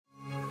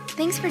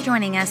Thanks for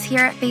joining us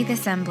here at Faith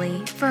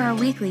Assembly for our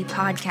weekly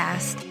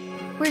podcast.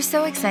 We're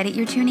so excited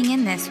you're tuning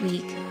in this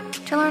week.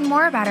 To learn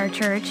more about our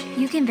church,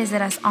 you can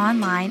visit us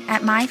online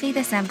at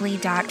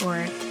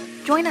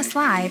myfaithassembly.org. Join us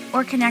live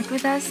or connect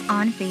with us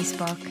on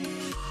Facebook.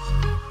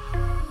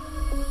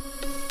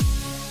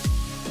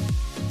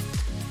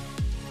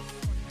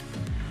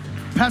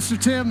 Pastor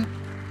Tim,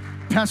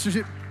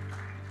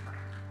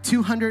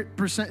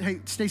 200%.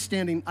 Hey, stay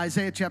standing.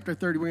 Isaiah chapter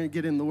 30, we're going to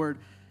get in the word.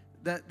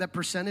 That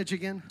percentage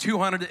again?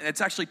 200,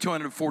 it's actually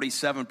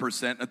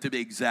 247% to be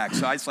exact.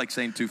 So I just like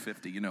saying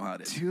 250. You know how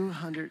it is.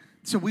 200.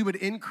 So we would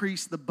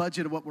increase the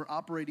budget of what we're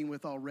operating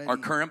with already. Our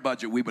current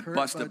budget, we would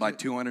bust it by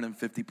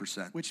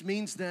 250%. Which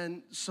means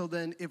then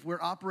if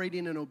we're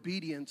operating in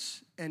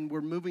obedience and we're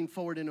moving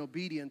forward in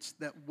obedience,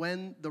 that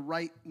when the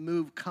right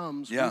move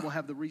comes, we will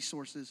have the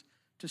resources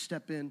to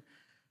step in.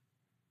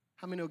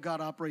 How many know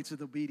God operates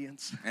with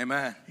obedience?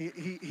 Amen.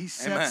 He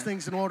sets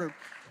things in order.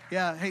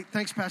 Yeah, hey,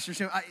 thanks, Pastor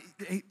Sam.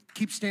 Hey,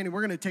 keep standing.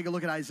 We're going to take a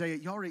look at Isaiah.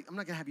 I'm not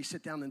going to have you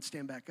sit down and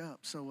stand back up.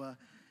 So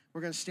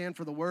we're going to stand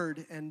for the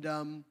word.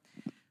 And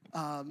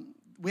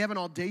we have an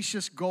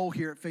audacious goal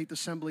here at Faith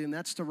Assembly, and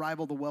that's to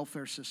rival the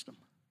welfare system.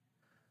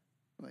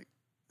 Like,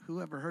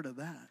 who ever heard of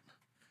that?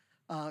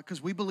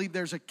 Because we believe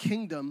there's a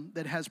kingdom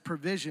that has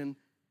provision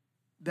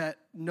that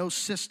no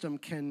system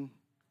can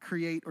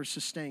create or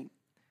sustain.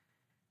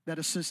 That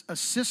a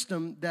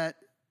system that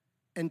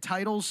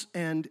entitles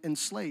and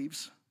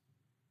enslaves.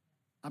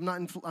 I'm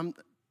not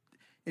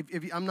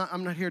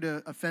here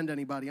to offend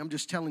anybody. I'm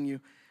just telling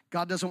you,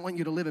 God doesn't want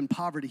you to live in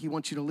poverty. He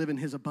wants you to live in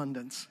his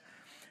abundance.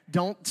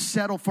 Don't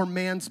settle for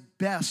man's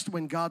best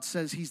when God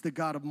says he's the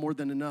God of more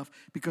than enough,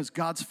 because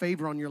God's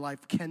favor on your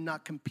life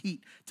cannot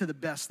compete to the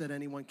best that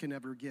anyone can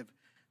ever give.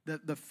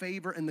 The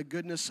favor and the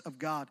goodness of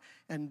God.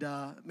 And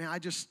man, I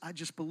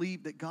just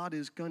believe that God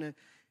is going to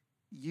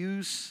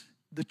use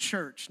the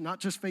church, not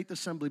just Faith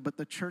Assembly, but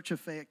the Church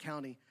of Fayette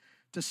County,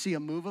 to see a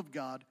move of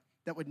God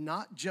that would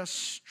not just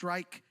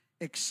strike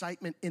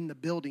excitement in the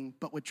building,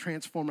 but would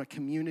transform a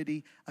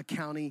community, a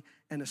county,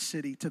 and a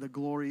city to the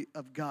glory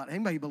of God.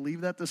 Anybody believe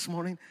that this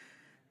morning?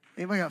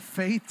 Anybody got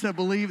faith to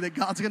believe that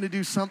God's going to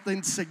do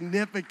something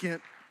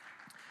significant?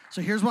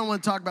 So here's what I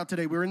want to talk about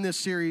today. We're in this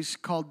series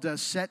called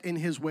Set in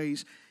His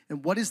Ways.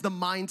 And what is the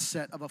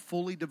mindset of a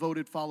fully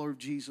devoted follower of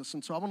Jesus?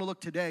 And so I want to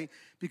look today,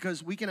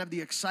 because we can have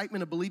the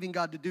excitement of believing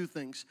God to do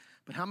things,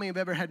 but how many have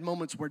ever had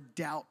moments where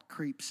doubt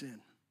creeps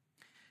in?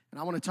 And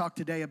I want to talk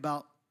today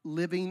about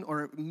living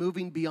or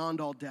moving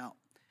beyond all doubt.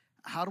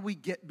 How do we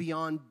get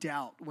beyond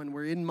doubt when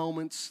we're in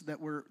moments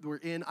that we're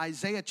in?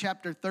 Isaiah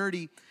chapter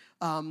 30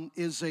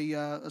 is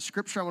a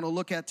scripture I want to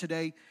look at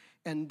today.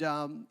 And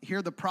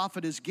here the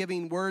prophet is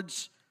giving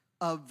words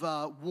of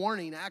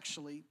warning,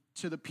 actually,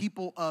 to the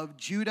people of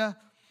Judah.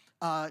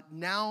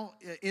 Now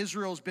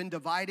Israel's been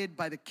divided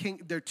by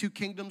there are two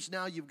kingdoms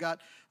now. You've got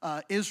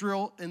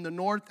Israel in the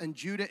north and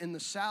Judah in the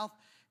south.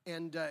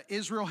 And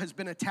Israel has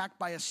been attacked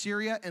by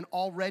Assyria and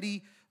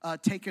already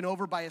taken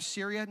over by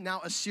Assyria.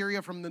 Now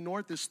Assyria from the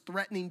north is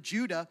threatening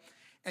Judah.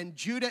 And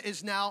Judah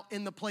is now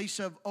in the place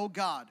of, oh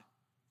God.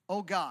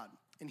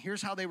 And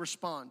here's how they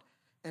respond.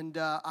 And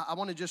I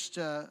want to just,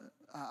 I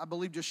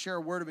believe, just share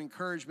a word of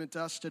encouragement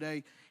to us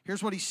today.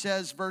 Here's what he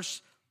says,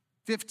 verse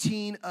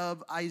 15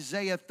 of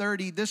Isaiah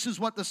 30. This is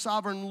what the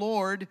sovereign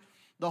Lord,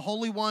 the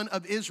Holy One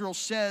of Israel,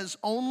 says: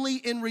 only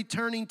in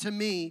returning to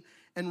me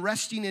and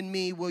resting in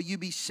me will you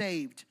be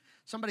saved.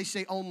 Somebody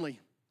say only.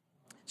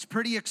 It's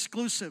pretty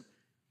exclusive.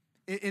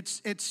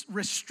 It's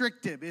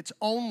restrictive. It's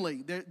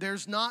only.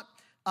 There's not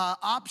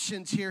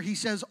options here. He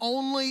says,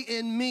 only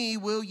in me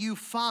will you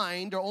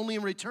find, or only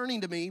in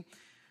returning to me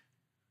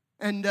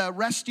and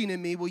resting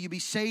in me will you be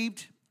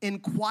saved. In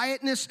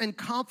quietness and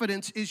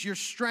confidence is your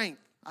strength.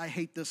 I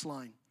hate this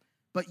line,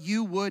 but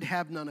you would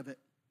have none of it.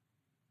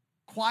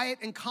 Quiet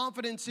and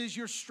confidence is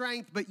your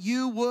strength, but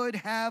you would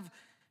have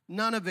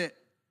none of it.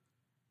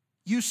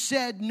 You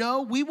said,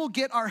 no, we will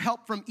get our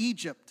help from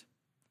Egypt.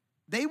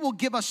 They will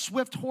give us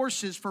swift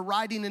horses for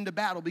riding into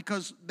battle,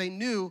 because they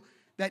knew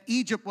that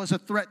Egypt was a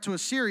threat to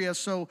Assyria.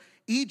 So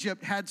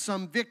Egypt had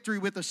some victory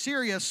with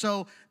Assyria.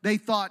 So they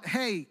thought,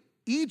 hey,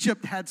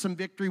 Egypt had some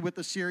victory with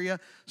Assyria.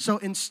 So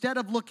instead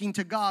of looking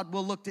to God,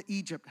 we'll look to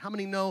Egypt. How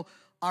many know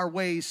our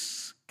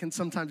ways can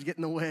sometimes get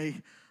in the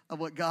way of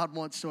what God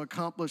wants to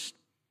accomplish?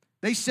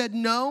 They said,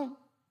 no,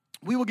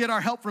 we will get our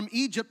help from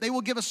Egypt. They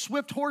will give us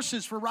swift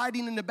horses for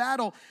riding into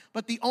battle.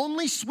 But the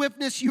only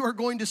swiftness you are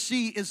going to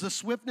see is the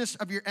swiftness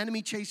of your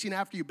enemy chasing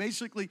after you.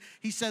 Basically,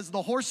 he says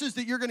the horses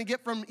that you're going to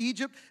get from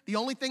Egypt, the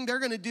only thing they're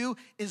going to do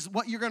is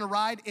what you're going to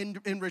ride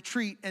in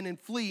retreat and in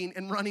fleeing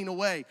and running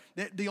away.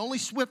 The only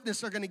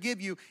swiftness they're going to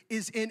give you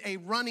is in a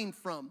running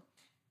from.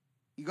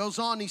 He goes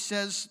on, he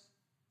says,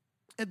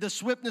 the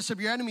swiftness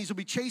of your enemies will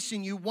be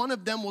chasing you. One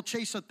of them will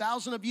chase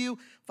 1,000 of you.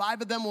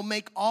 5 of them will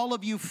make all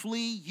of you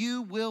flee.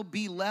 You will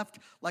be left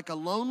like a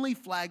lonely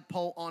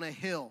flagpole on a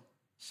hill.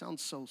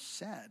 Sounds so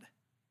sad.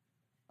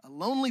 A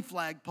lonely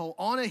flagpole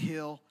on a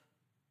hill,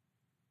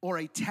 or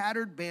a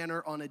tattered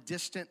banner on a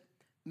distant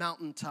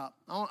mountaintop.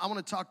 I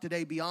want to talk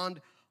today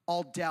beyond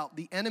all doubt.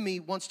 The enemy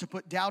wants to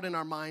put doubt in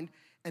our mind,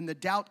 and the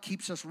doubt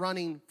keeps us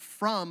running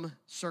from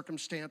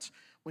circumstance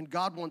when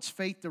God wants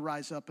faith to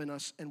rise up in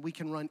us and we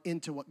can run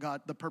into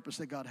the purpose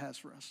that God has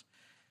for us.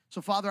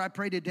 So, Father, I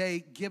pray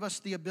today, give us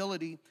the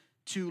ability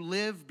to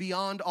live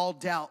beyond all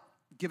doubt.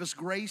 Give us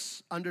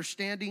grace,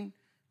 understanding.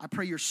 I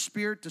pray your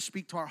Spirit to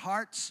speak to our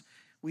hearts.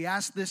 We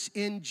ask this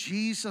in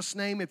Jesus'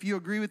 name. If you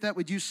agree with that,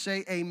 would you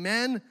say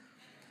amen?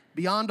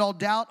 Beyond all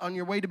doubt, on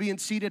your way to being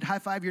seated, high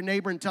five your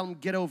neighbor and tell them,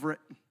 get over it.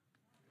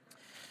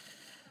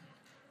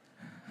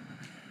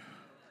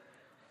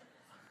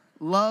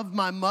 Love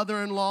my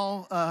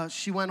mother-in-law.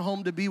 She went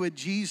home to be with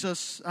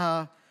Jesus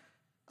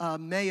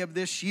May of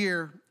this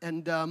year,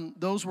 and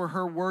those were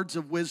her words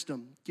of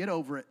wisdom. Get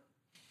over it.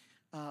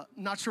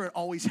 Not sure it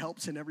always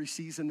helps in every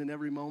season and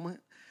every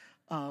moment,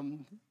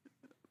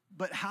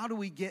 but how do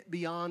we get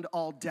beyond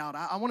all doubt?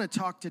 I want to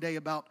talk today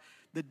about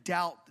the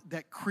doubt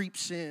that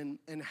creeps in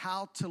and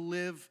how to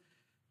live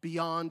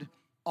beyond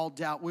all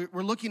doubt. We're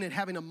looking at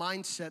having a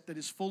mindset that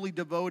is fully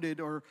devoted,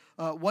 or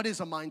what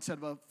is a mindset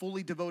of a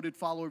fully devoted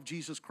follower of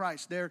Jesus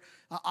Christ.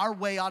 Our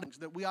way out is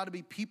that we ought to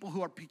be people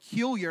who are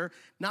peculiar,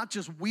 not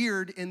just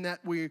weird in that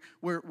we're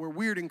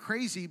weird and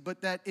crazy,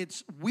 but that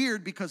it's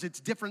weird because it's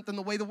different than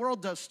the way the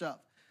world does stuff.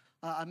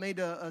 I made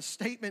a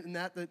statement in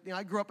that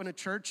I grew up in a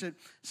church that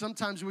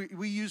sometimes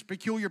we use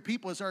peculiar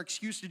people as our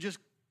excuse to just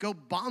go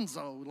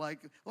bonzo, like,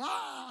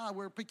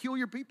 we're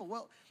peculiar people.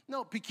 Well,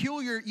 no,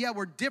 peculiar, yeah,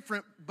 we're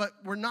different, but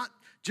we're not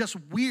just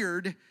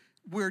weird,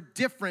 we're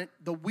different.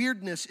 The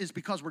weirdness is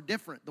because we're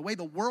different. The way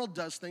the world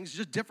does things is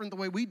just different the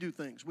way we do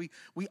things. We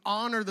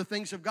honor the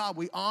things of God.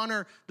 We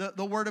honor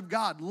the Word of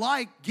God,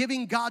 like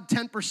giving God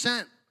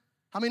 10%.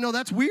 How many know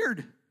that's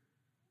weird?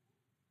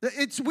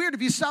 It's weird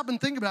if you stop and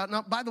think about it.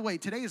 Now, by the way,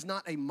 today is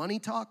not a money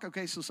talk,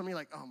 okay? So some of you are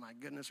like, oh, my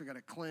goodness, we're going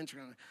to clench.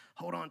 We're going to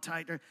hold on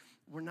tight.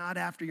 We're not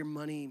after your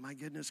money. My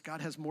goodness,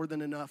 God has more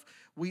than enough.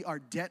 We are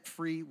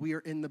debt-free. We are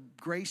in the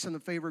grace and the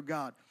favor of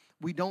God.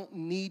 We don't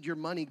need your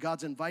money.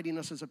 God's inviting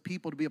us as a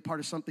people to be a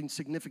part of something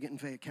significant in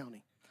Fayette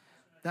County.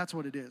 That's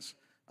what it is.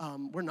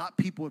 We're not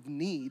people of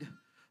need.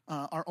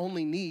 Our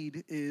only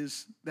need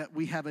is that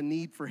we have a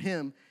need for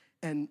him,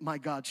 and my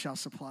God shall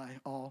supply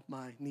all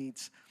my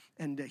needs.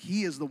 And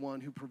he is the one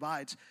who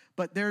provides.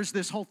 But there's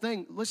this whole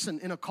thing. Listen,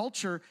 in a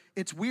culture,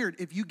 it's weird.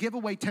 If you give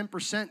away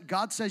 10%,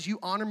 God says you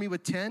honor me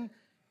with 10,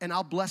 and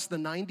I'll bless the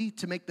 90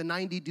 to make the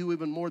 90 do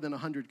even more than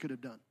 100 could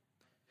have done.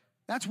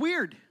 That's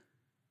weird.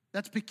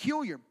 That's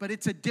peculiar. But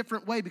it's a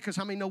different way, because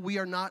how many know we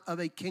are not of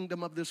a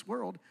kingdom of this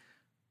world?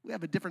 We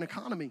have a different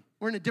economy.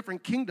 We're in a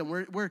different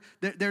kingdom.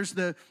 There's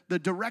the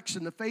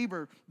direction, the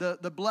favor,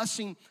 the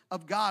blessing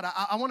of God.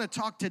 I want to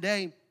talk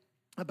today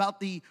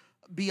about the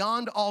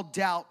beyond all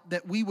doubt,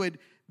 that we would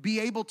be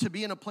able to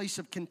be in a place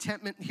of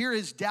contentment. Here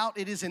is doubt.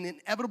 It is an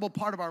inevitable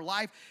part of our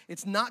life.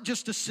 It's not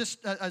just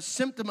a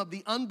symptom of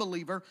the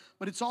unbeliever,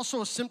 but it's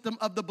also a symptom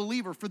of the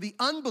believer. For the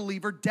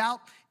unbeliever, doubt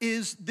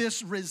is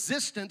this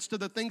resistance to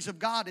the things of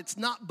God. It's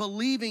not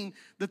believing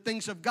the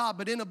things of God.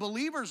 But in a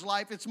believer's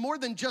life, it's more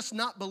than just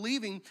not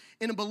believing.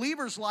 In a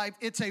believer's life,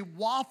 it's a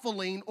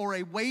waffling or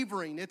a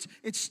wavering.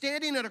 It's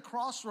standing at a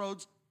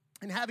crossroads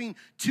and having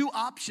two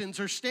options,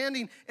 or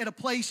standing at a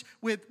place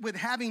with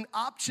having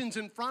options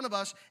in front of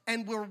us,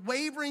 and we're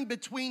wavering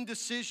between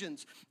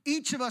decisions.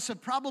 Each of us have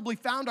probably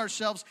found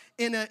ourselves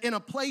in a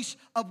place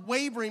of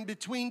wavering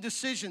between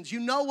decisions. You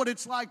know what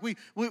it's like.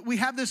 We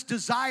have this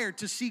desire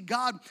to see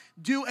God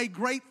do a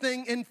great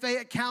thing in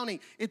Fayette County.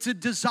 It's a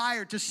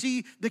desire to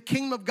see the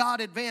kingdom of God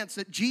advance,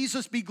 that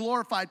Jesus be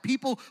glorified.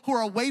 People who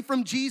are away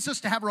from Jesus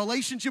to have a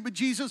relationship with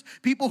Jesus.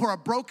 People who are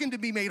broken to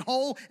be made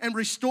whole and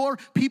restored.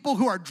 People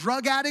who are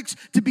drug addicts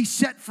to be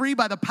set free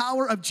by the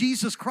power of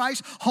Jesus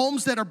Christ.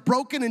 Homes that are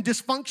broken and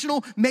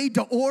dysfunctional made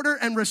to order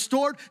and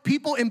restored.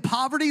 People in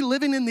poverty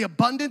living in the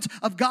abundance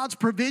of God's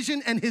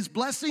provision and his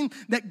blessing.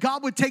 That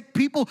God would take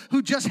people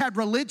who just had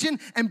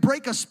religion and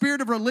break a spirit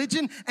of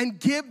religion and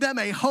give them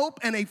a hope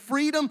and a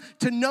freedom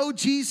to know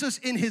Jesus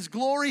in his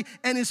glory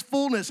and his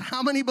fullness.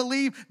 How many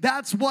believe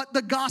that's what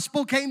the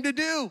gospel came to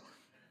do?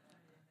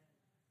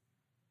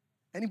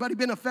 Anybody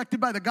been affected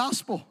by the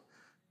gospel?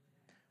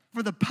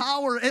 For the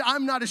power,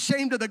 I'm not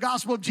ashamed of the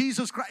gospel of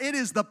Jesus Christ. It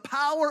is the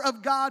power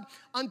of God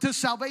unto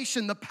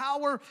salvation, the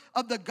power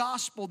of the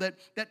gospel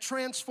that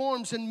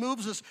transforms and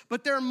moves us.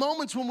 But there are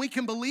moments when we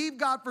can believe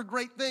God for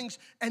great things,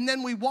 and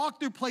then we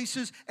walk through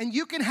places, and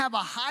you can have a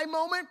high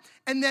moment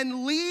and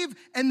then leave,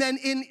 and then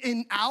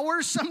in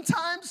hours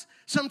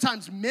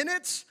sometimes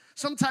minutes,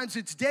 sometimes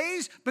it's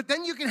days, but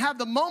then you can have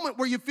the moment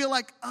where you feel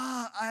like,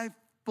 I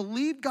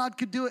believed God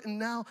could do it, and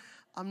now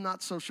I'm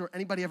not so sure.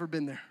 Anybody ever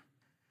been there?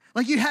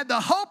 Like you had the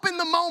hope in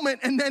the moment,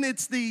 and then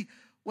it's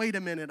wait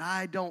a minute,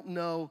 I don't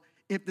know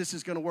if this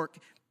is going to work.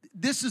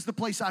 This is the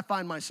place I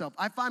find myself.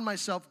 I find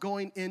myself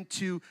going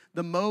into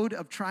the mode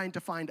of trying to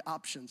find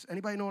options.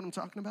 Anybody know what I'm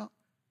talking about?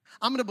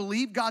 I'm going to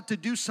believe God to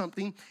do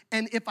something,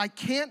 and if I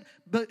can't,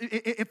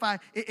 if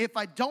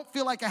I don't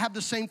feel like I have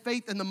the same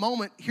faith in the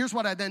moment, here's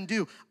what I then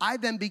do. I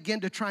then begin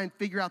to try and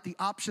figure out the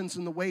options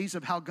and the ways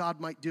of how God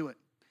might do it,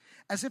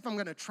 as if I'm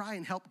going to try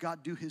and help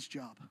God do his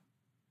job.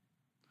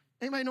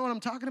 Anybody know what I'm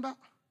talking about?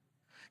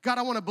 God,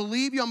 I want to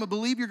believe you. I'm going to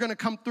believe you're going to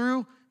come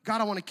through. God,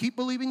 I want to keep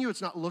believing you.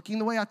 It's not looking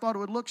the way I thought it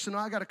would look, so now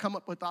I got to come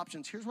up with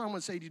options. Here's what I'm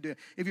going to say to you.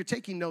 If you're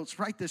taking notes,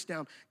 write this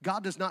down.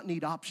 God does not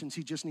need options.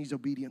 He just needs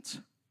obedience.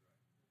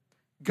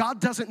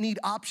 God doesn't need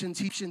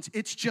options.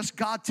 It's just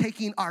God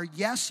taking our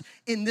yes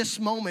in this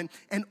moment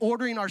and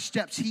ordering our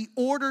steps. He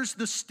orders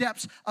the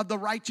steps of the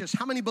righteous.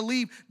 How many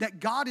believe that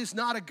God is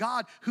not a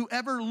God who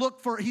ever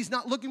he's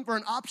not looking for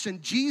an option?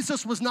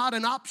 Jesus was not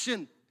an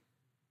option.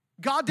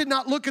 God did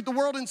not look at the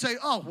world and say,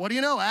 oh, what do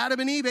you know? Adam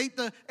and Eve ate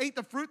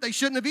the fruit they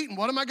shouldn't have eaten.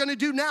 What am I going to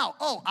do now?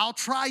 Oh, I'll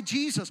try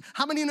Jesus.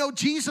 How many know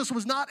Jesus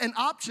was not an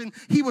option?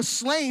 He was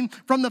slain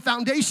from the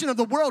foundation of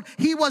the world.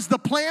 He was the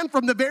plan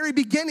from the very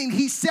beginning.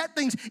 He set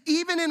things,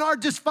 even in our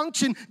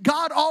dysfunction,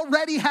 God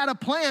already had a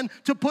plan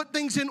to put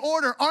things in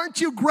order.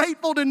 Aren't you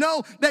grateful to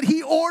know that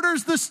he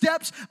orders the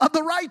steps of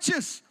the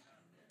righteous?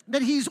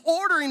 That he's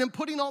ordering and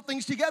putting all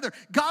things together.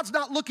 God's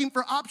not looking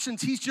for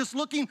options. He's just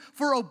looking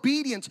for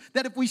obedience.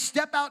 That if we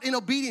step out in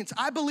obedience,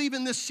 I believe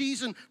in this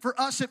season for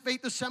us at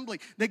Faith Assembly,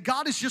 that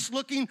God is just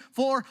looking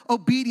for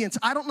obedience.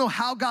 I don't know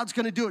how God's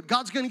going to do it.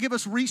 God's going to give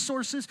us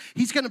resources.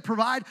 He's going to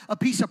provide a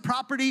piece of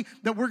property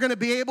that we're going to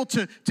be able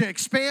to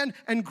expand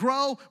and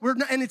grow.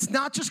 And it's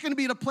not just going to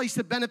be at a place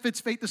that benefits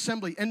Faith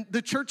Assembly. And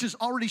the church has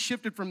already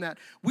shifted from that.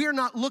 We are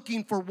not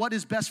looking for what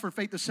is best for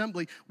Faith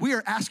Assembly. We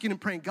are asking and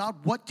praying, God,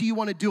 what do you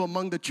want to do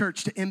among the church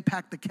to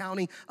impact the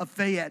county of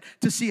Fayette,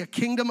 to see a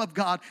kingdom of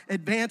God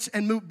advance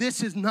and move?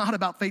 This is not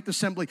about Faith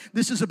Assembly.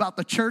 This is about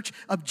the church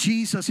of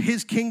Jesus,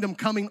 his kingdom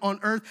coming on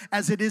earth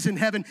as it is in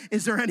heaven.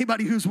 Is there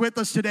anybody who's with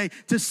us today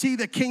to see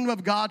the kingdom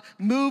of God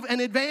move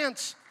and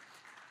advance?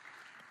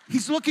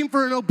 He's looking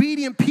for an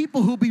obedient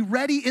people who'll be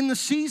ready in the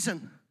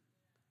season.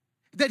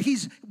 That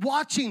he's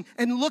watching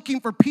and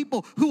looking for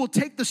people who will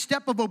take the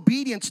step of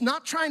obedience,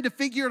 not trying to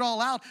figure it all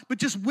out, but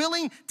just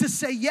willing to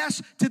say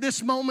yes to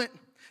this moment.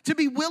 To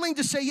be willing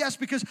to say yes,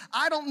 because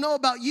I don't know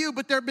about you,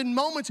 but there have been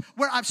moments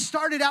where I've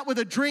started out with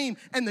a dream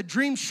and the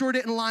dream sure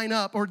didn't line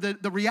up, or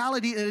the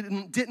reality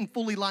didn't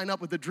fully line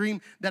up with the dream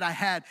that I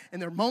had.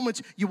 And there are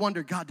moments you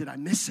wonder, God, did I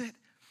miss it?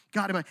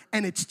 God, am I?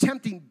 And it's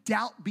tempting.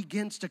 Doubt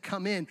begins to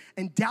come in,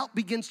 and doubt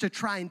begins to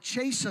try and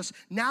chase us.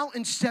 Now,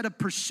 instead of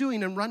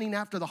pursuing and running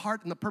after the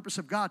heart and the purpose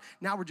of God,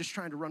 now we're just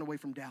trying to run away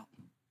from doubt.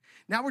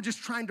 Now we're just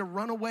trying to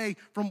run away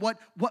from what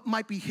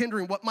might be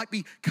hindering, what might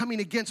be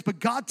coming against. But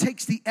God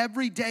takes the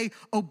everyday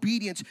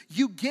obedience.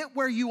 You get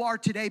where you are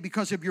today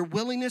because of your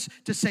willingness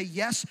to say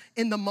yes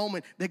in the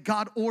moment, that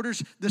God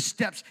orders the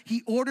steps.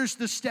 He orders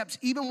the steps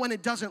even when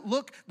it doesn't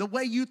look the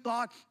way you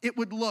thought it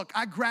would look.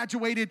 I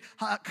graduated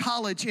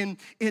college in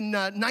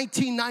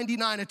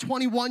 1999, a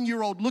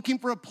 21-year-old looking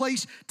for a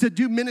place to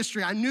do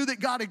ministry. I knew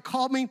that God had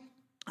called me.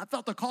 I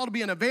felt the call to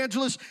be an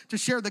evangelist, to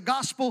share the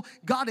gospel.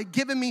 God had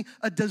given me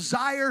a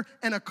desire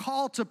and a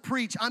call to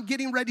preach. I'm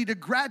getting ready to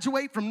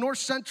graduate from North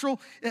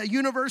Central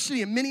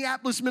University in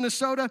Minneapolis,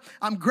 Minnesota.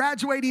 I'm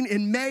graduating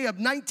in May of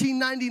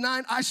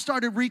 1999. I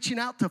started reaching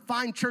out to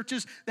find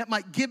churches that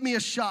might give me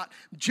a shot.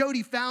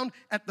 Jody found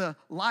at the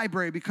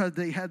library, because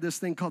they had this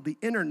thing called the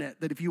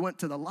internet, that if you went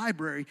to the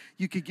library,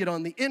 you could get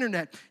on the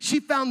internet. She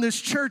found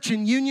this church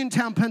in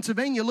Uniontown,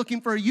 Pennsylvania,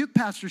 looking for a youth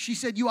pastor. She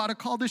said, you ought to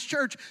call this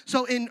church.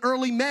 So in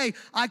early May,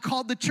 I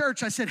called the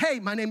church. I said, hey,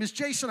 my name is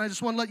Jason. I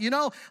just want to let you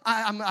know,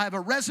 I have a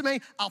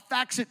resume. I'll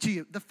fax it to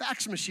you. The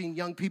fax machine,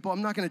 young people,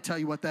 I'm not going to tell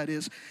you what that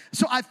is.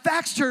 So I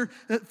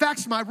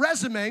faxed my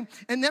resume,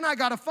 and then I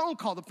got a phone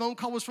call. The phone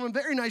call was from a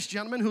very nice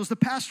gentleman who was the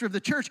pastor of the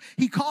church.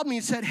 He called me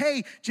and said,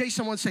 hey,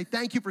 Jason, I want to say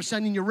thank you for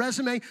sending your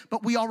resume,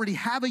 but we already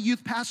have a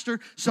youth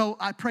pastor, so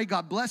I pray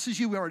God blesses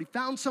you. We already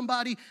found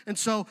somebody. And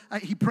so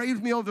he prayed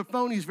with me over the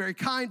phone. He's very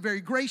kind,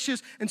 very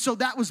gracious. And so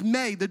that was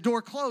May. The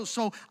door closed.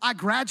 So I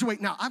graduate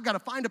now. I've got to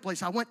find a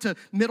place. I went to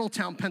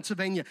Middletown,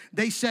 Pennsylvania.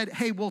 They said,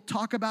 hey, we'll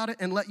talk about it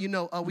and let you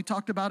know. We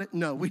talked about it?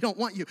 No, we don't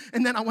want you.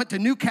 And then I went to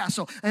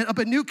Newcastle, and up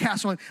in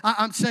Newcastle,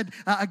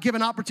 I give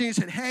an opportunity,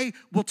 said, hey,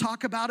 we'll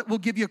talk about it. We'll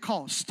give you a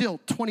call. Still,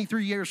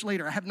 23 years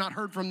later, I have not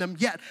heard from them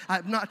yet. I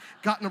have not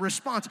gotten a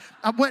response.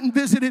 I went and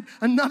visited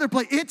another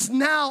place. It's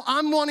now,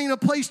 I'm wanting a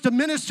place to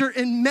minister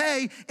in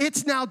May.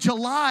 It's now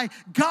July.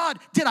 God,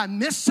 did I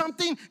miss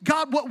something?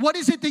 God, what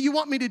is it that you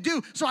want me to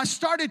do? So I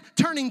started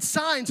turning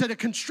signs at a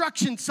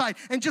construction site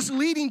and just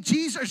leading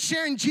Jesus,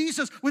 sharing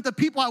Jesus with the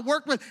people I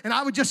worked with. And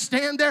I would just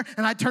stand there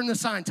and I'd turn the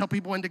sign, tell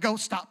people when to go,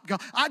 stop, go.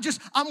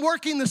 I'm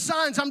working the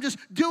signs. I'm just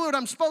doing what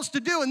I'm supposed to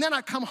do. And then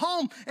I come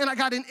home and I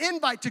got an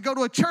invite to go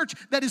to a church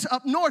that is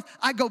up north.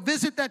 I go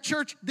visit that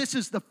church. This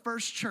is the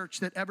first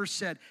church that ever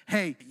said,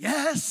 hey,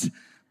 yes,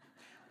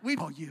 we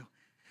call you.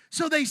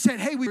 So they said,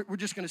 hey, we're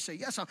just going to say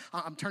yes.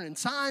 I'm turning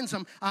signs.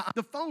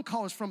 The phone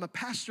call is from a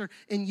pastor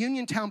in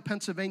Uniontown,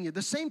 Pennsylvania.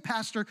 The same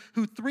pastor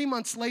who 3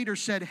 months later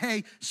said,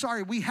 hey,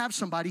 sorry, we have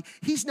somebody.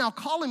 He's now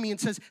calling me and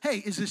says, hey,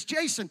 is this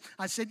Jason?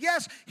 I said,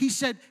 yes. He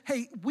said,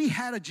 hey, we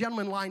had a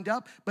gentleman lined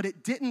up, but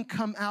it didn't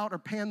come out or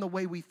pan the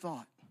way we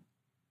thought.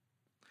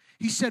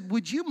 He said,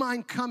 would you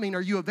mind coming?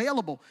 Are you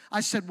available?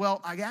 I said,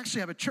 well, I actually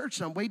have a church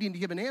that I'm waiting to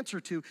give an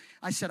answer to.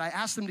 I said, I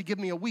asked them to give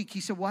me a week.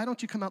 He said, why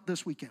don't you come out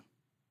this weekend?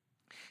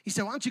 He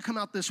said, why don't you come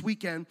out this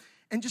weekend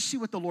and just see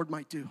what the Lord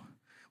might do?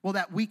 Well,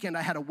 that weekend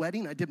I had a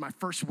wedding. I did my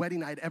first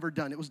wedding I had ever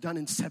done. It was done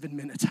in 7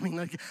 minutes. I mean,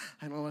 like,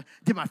 I don't know,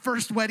 did my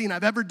first wedding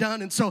I've ever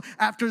done. And so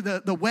after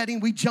the wedding,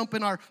 we jump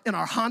in our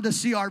Honda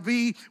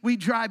CRV. We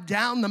drive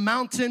down the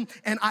mountain,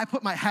 and I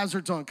put my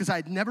hazards on because I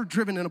had never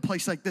driven in a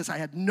place like this. I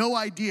had no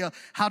idea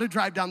how to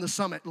drive down the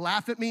summit.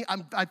 Laugh at me.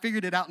 I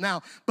figured it out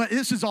now. But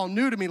this is all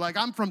new to me. Like,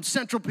 I'm from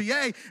Central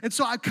PA. And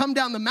so I come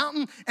down the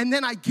mountain, and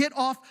then I get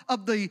off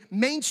of the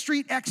Main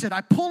Street exit.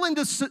 I pull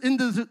into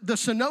the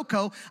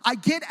Sunoco. I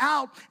get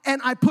out,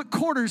 and I put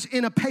quarters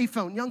in a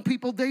payphone. Young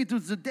people, there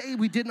was a day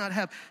we did not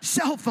have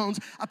cell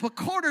phones. I put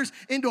quarters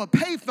into a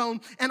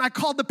payphone, and I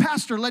called the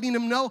pastor, letting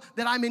him know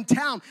that I'm in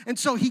town. And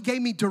so he gave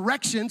me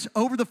directions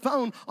over the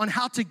phone on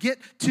how to get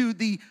to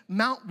the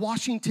Mount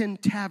Washington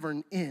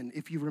Tavern Inn,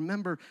 if you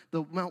remember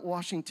the Mount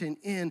Washington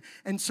Inn.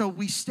 And so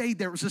we stayed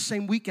there. It was the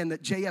same weekend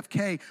that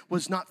JFK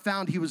was not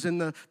found. He was in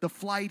the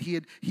flight. He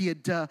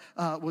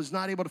was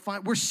not able to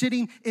find. We're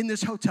sitting in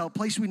this hotel,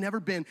 place we'd never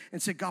been,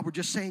 and said, God, we're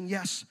just saying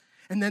yes.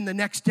 And then the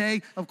next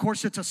day, of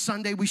course, it's a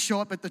Sunday. We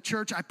show up at the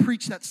church. I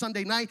preach that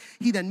Sunday night.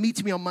 He then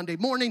meets me on Monday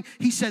morning.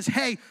 He says,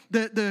 hey,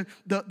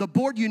 the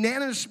board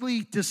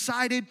unanimously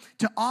decided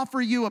to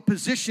offer you a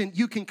position.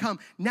 You can come.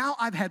 Now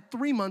I've had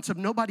 3 months of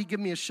nobody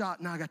give me a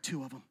shot. Now I got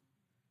 2 of them.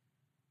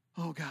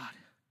 Oh, God.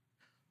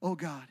 Oh,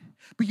 God.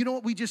 But you know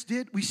what we just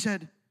did? We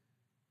said,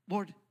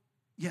 Lord,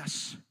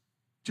 yes,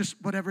 just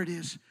whatever it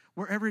is.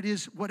 Wherever it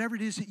is, whatever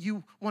it is that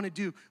you want to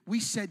do. We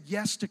said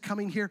yes to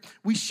coming here.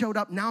 We showed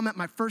up. Now I'm at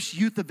my first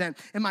youth event.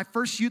 In my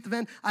first youth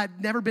event,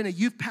 I'd never been a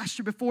youth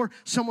pastor before.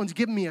 Someone's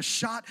given me a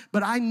shot,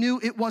 but I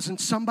knew it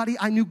wasn't somebody.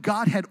 I knew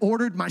God had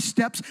ordered my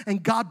steps,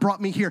 and God brought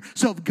me here.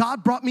 So if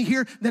God brought me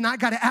here, then I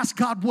got to ask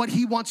God what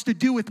he wants to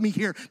do with me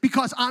here,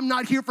 because I'm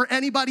not here for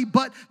anybody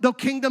but the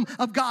kingdom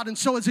of God. And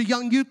so as a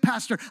young youth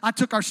pastor, I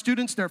took our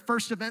students, their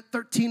first event,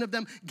 13 of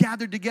them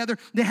gathered together.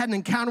 They had an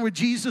encounter with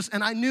Jesus,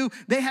 and I knew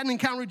they had an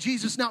encounter with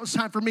Jesus. Now it was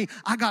time for me.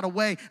 I got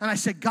away, and I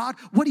said, God,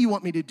 what do you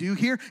want me to do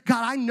here?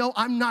 God, I know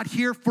I'm not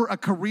here for a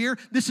career.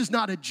 This is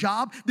not a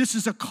job. This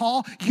is a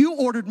call. You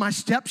ordered my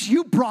steps.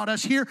 You brought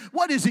us here.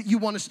 What is it you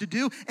want us to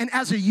do? And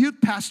as a youth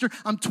pastor,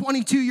 I'm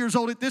 22 years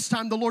old at this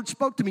time. The Lord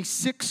spoke to me,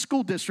 6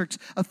 school districts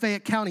of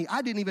Fayette County.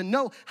 I didn't even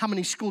know how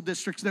many school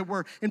districts there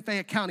were in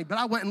Fayette County, but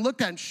I went and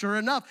looked at it, and sure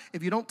enough,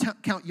 if you don't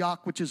count Yock,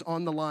 which is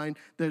on the line,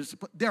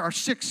 there are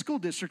 6 school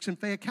districts in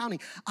Fayette County.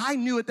 I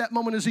knew at that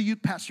moment as a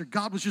youth pastor,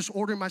 God was just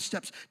ordering my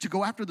steps to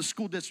go after the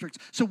school districts.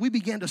 So we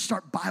began to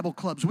start Bible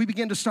clubs. We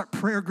began to start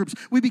prayer groups.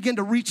 We began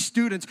to reach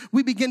students.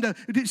 We began to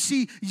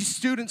see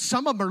students.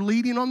 Some of them are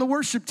leading on the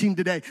worship team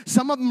today.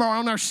 Some of them are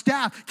on our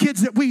staff.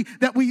 Kids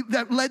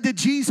that led to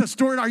Jesus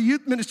during our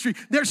youth ministry.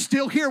 They're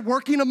still here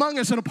working among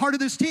us and a part of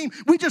this team.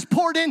 We just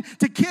poured in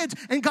to kids,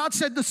 and God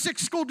said the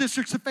 6 school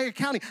districts of Fayette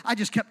County. I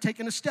just kept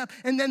taking a step,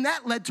 and then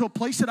that led to a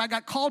place that I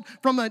got called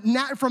from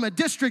a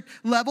district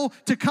level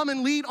to come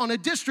and lead on a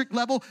district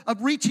level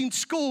of reaching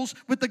schools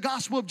with the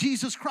gospel of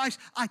Jesus Christ.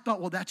 I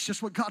thought, well, that's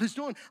just what God is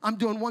doing. I'm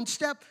doing one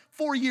step.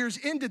 4 years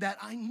into that,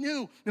 I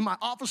knew in my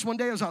office one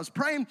day as I was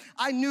praying,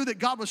 I knew that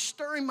God was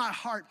stirring my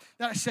heart,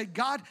 that I said,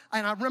 God,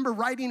 and I remember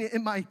writing it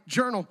in my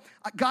journal,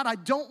 God, I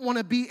don't want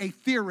to be a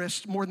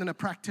theorist more than a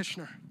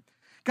practitioner.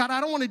 God, I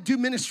don't want to do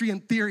ministry in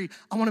theory.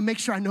 I want to make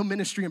sure I know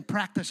ministry in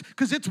practice,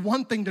 because it's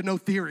one thing to know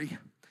theory.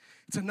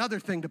 It's another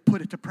thing to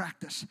put it to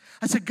practice.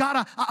 I said,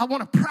 God, I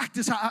want to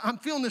practice. I'm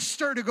feeling this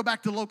stir to go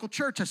back to the local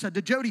church. I said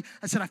to Jody,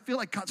 I feel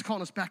like God's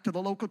calling us back to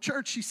the local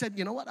church. She said,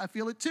 you know what? I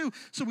feel it too.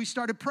 So we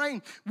started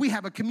praying. We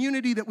have a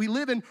community that we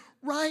live in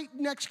right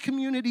next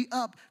community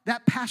up.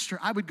 That pastor,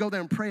 I would go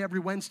there and pray every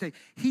Wednesday.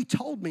 He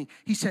told me,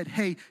 he said,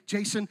 hey,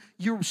 Jason,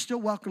 you're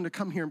still welcome to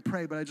come here and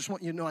pray, but I just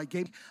want you to know I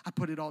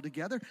put it all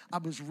together. I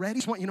was ready. I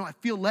just want you to know I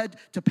feel led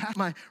to pass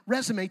my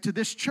resume to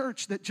this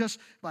church that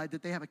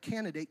they have a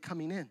candidate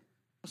coming in.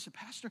 I said,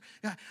 Pastor,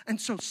 yeah. And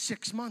so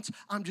 6 months,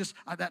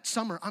 that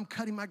summer, I'm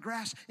cutting my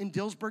grass in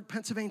Dillsburg,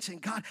 Pennsylvania, saying,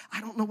 God,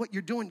 I don't know what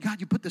you're doing. God,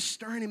 you put the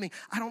stirring in me.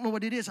 I don't know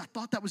what it is. I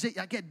thought that was it.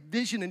 I get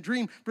vision and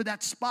dream for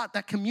that spot,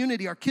 that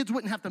community. Our kids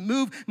wouldn't have to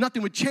move.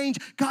 Nothing would change.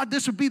 God,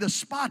 this would be the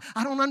spot.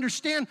 I don't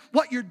understand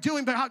what you're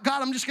doing, but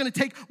God, I'm just going to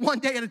take one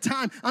day at a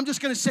time. I'm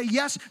just going to say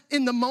yes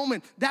in the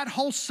moment. That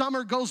whole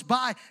summer goes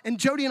by, and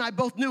Jody and I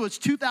both knew it's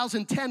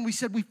 2010. We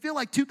said we feel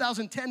like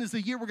 2010 is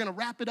the year we're going to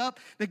wrap it up,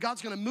 that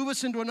God's going to move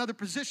us into another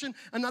position,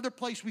 another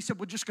place. We said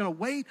we're just going to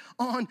wait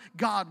on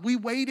God. We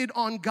waited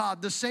on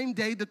God the same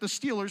day that the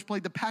Steelers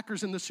played the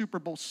Packers in the Super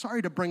Bowl.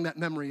 Sorry to bring that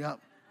memory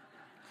up.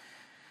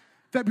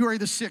 February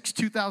the 6th,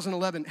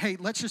 2011. Hey,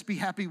 let's just be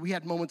happy we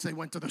had moments they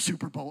went to the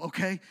Super Bowl,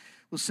 okay?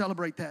 We'll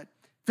celebrate that.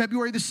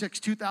 February the 6th,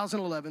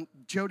 2011,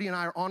 Jody and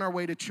I are on our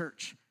way to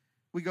church.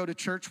 We go to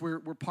church. We're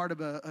part of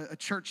a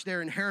church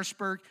there in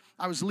Harrisburg.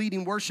 I was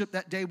leading worship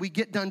that day. We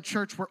get done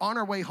church. We're on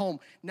our way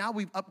home. Now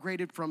we've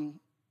upgraded from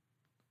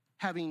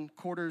having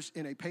quarters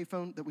in a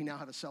payphone that we now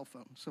have a cell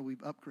phone. So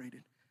we've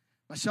upgraded.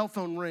 My cell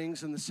phone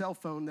rings, and the cell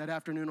phone that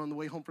afternoon on the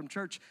way home from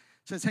church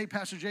says, hey,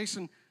 Pastor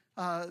Jason,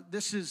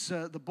 this is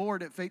the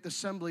board at Faith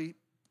Assembly.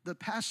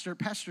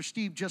 Pastor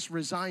Steve just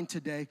resigned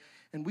today,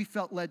 and we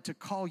felt led to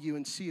call you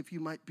and see if you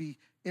might be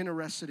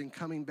interested in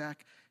coming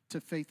back to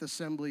Faith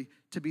Assembly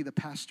to be the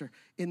pastor.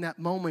 In that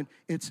moment,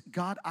 it's,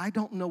 God, I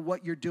don't know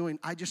what you're doing.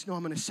 I just know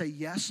I'm going to say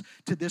yes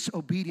to this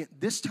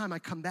obedient. This time I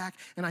come back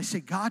and I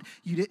say, God,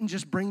 you didn't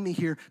just bring me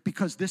here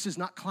because this is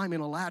not climbing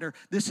a ladder.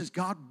 This is,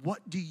 God,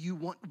 what do you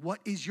want?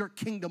 What is your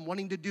kingdom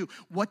wanting to do?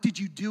 What did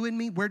you do in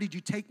me? Where did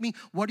you take me?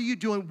 What are you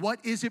doing?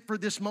 What is it for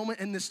this moment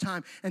and this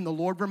time? And the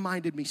Lord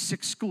reminded me,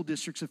 6 school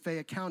districts of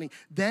Fayette County.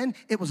 Then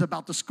it was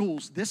about the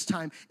schools. This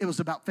time it was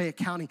about Fayette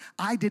County.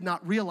 I did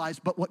not realize,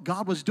 but what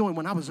God was doing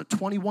when I was a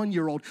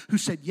 21-year-old who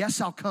said,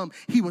 yes, I'll come.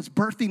 He was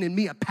birthing in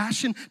me a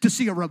passion to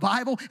see a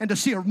revival and to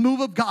see a move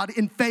of God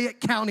in Fayette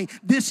County.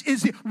 This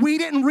is it. We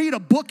didn't read a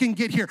book and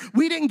get here.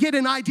 We didn't get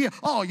an idea.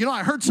 Oh,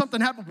 I heard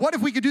something happen. What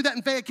if we could do that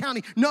in Fayette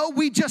County? No,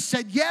 we just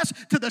said yes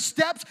to the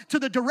steps, to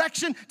the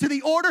direction, to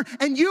the order.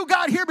 And you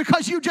got here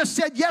because you just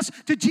said yes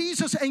to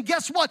Jesus. And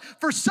guess what?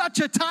 For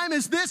such a time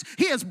as this,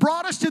 he has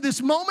brought us to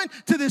this moment,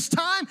 to this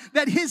time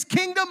that his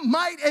kingdom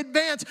might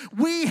advance.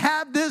 We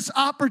have this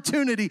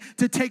opportunity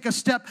to take a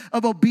step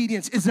of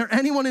obedience. Is there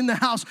anyone in the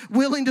house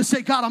willing to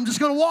say, God, I'm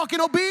just going to walk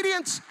in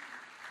obedience?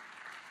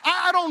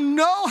 I don't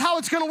know how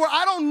it's going to work.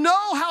 I don't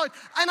know how it,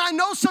 and I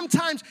know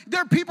sometimes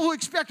there are people who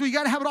expect, well, you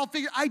got to have it all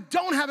figured. I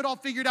don't have it all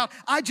figured out.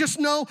 I just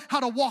know how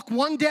to walk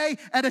one day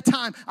at a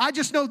time. I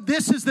just know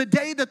this is the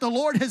day that the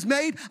Lord has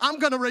made. I'm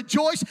going to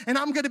rejoice and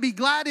I'm going to be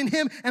glad in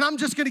him, and I'm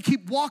just going to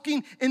keep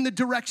walking in the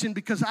direction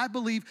because I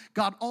believe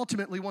God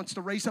ultimately wants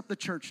to raise up the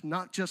church,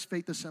 not just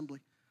Faith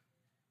Assembly.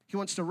 He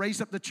wants to raise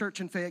up the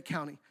church in Fayette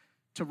County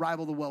to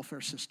rival the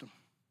welfare system.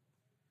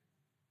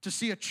 To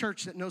see a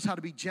church that knows how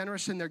to be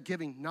generous in their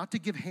giving, not to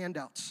give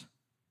handouts,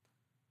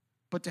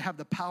 but to have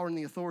the power and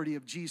the authority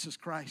of Jesus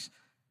Christ,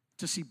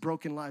 to see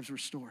broken lives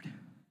restored,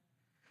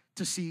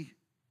 to see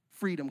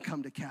freedom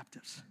come to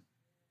captives,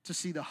 to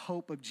see the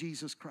hope of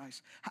Jesus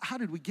Christ. How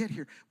did we get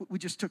here? We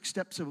just took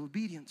steps of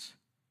obedience.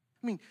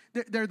 I mean,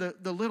 they're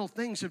the little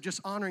things of just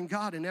honoring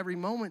God in every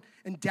moment,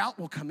 and doubt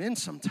will come in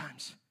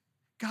sometimes.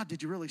 God,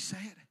 did you really say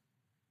it?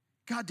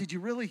 God, did you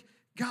really?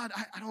 God,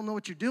 I don't know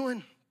what you're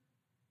doing.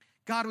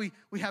 God, we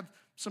have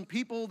some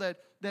people that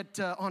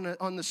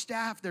on the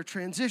staff, they're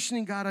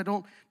transitioning. God, I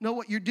don't know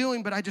what you're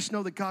doing, but I just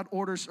know that God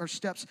orders our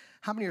steps.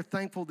 How many are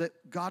thankful that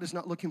God is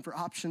not looking for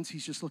options?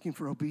 He's just looking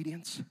for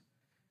obedience.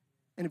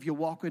 And if you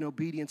walk in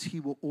obedience, he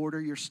will order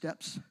your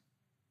steps.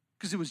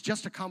 Because it was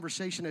just a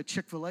conversation at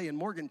Chick-fil-A in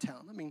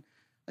Morgantown. I mean,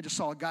 I just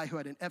saw a guy who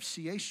had an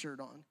FCA shirt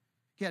on.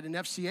 He had an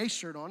FCA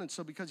shirt on, and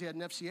so because he had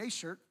an FCA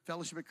shirt,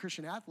 Fellowship of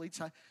Christian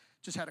Athletes, I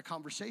just had a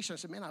conversation. I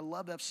said, man, I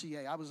love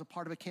FCA. I was a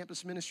part of a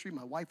campus ministry.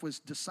 My wife was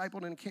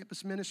discipled in a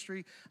campus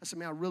ministry. I said,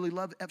 man, I really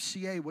love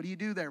FCA. What do you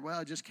do there? Well,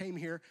 I just came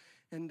here.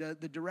 And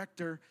the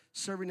director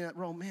serving in that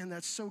role, man,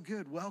 that's so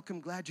good. Welcome,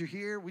 glad you're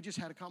here. We just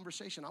had a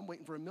conversation. I'm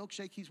waiting for a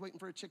milkshake. He's waiting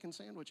for a chicken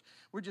sandwich.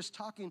 We're just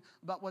talking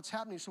about what's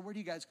happening. So where do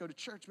you guys go to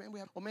church, man?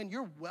 Well, man,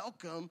 you're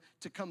welcome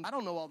to come. I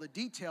don't know all the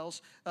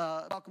details.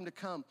 Welcome to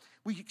come.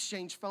 We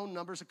exchanged phone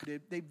numbers.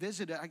 They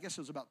visited, I guess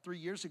it was about 3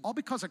 years ago, all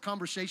because of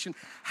conversation.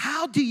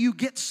 How do you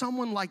get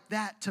someone like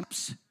that to?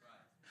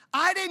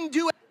 I didn't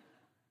do it.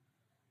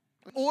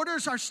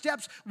 Orders our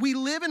steps. We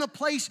live in a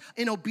place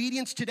in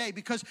obedience today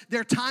because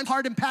there are times,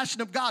 heart and passion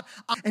of God.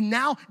 And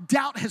now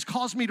doubt has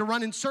caused me to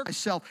run in circles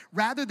myself.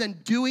 Rather than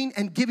doing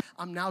and giving,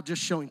 I'm now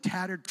just showing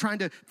tattered, trying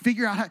to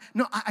figure out how.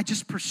 No, I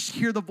just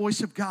hear the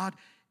voice of God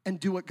and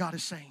do what God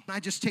is saying. I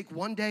just take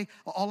one day.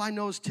 All I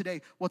know is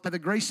today, by the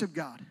grace of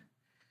God,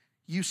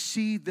 you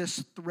see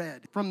this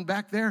thread. From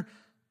back there,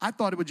 I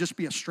thought it would just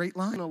be a straight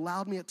line. He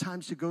allowed me at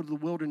times to go to the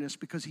wilderness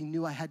because he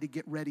knew I had to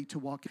get ready to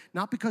walk.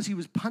 Not because he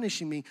was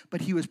punishing me,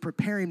 but he was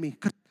preparing me.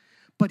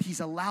 But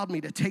he's allowed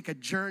me to take a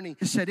journey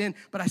to set in.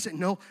 But I said,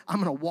 no,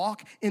 I'm going to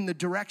walk in the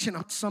direction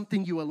of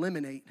something you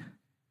eliminate.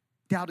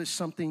 Doubt is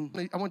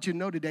something, I want you to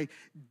know today,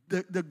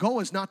 the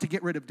goal is not to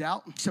get rid of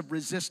doubt, it's of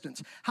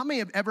resistance. How many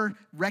have ever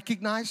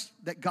recognized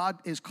that God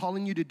is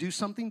calling you to do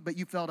something, but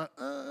you felt,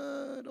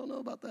 I don't know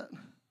about that?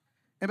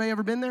 Anybody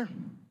ever been there?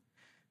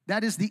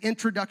 That is the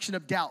introduction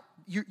of doubt.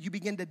 You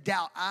begin to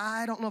doubt.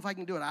 I don't know if I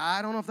can do it.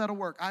 I don't know if that'll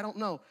work. I don't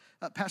know.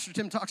 Pastor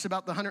Tim talks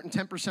about the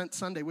 110%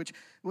 Sunday, which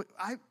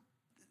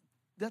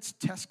let's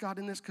test God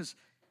in this, because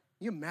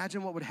you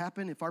imagine what would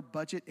happen if our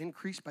budget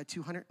increased by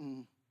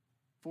 249%?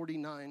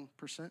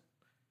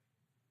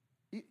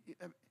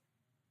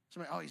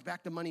 Somebody, oh, he's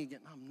back to money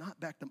again. No, I'm not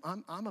back to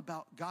money. I'm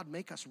about God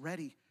make us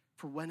ready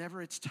for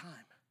whenever it's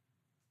time.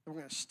 And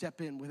we're going to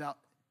step in without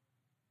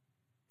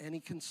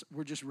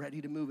we're just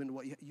ready to move into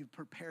what you've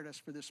prepared us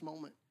for this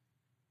moment.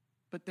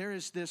 But there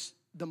is this,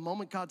 the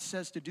moment God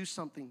says to do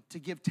something, to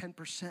give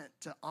 10%,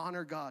 to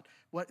honor God.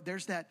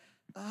 There's that,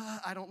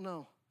 I don't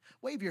know.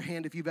 Wave your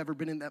hand if you've ever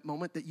been in that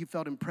moment that you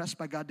felt impressed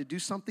by God to do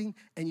something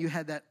and you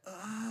had that,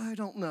 I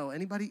don't know.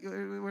 Anybody,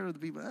 where are the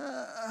people?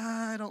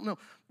 I don't know.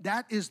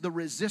 That is the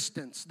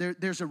resistance.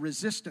 There's a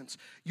resistance.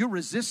 Your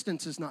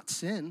resistance is not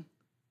sin.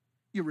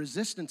 Your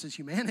resistance is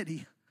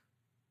humanity.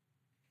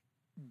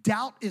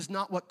 Doubt is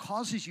not what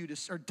causes you to,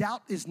 or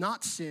doubt is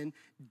not sin.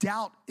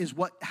 Doubt is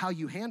how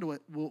you handle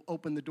it will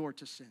open the door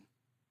to sin.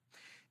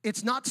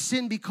 It's not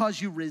sin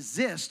because you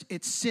resist,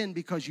 it's sin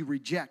because you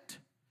reject.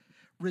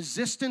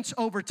 Resistance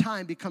over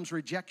time becomes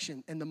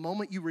rejection, and the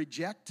moment you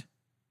reject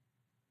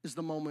is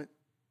the moment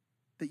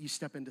that you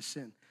step into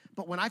sin.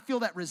 But when I feel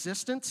that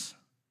resistance,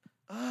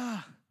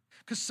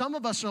 because some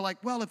of us are like,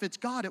 well, if it's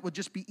God, it would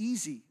just be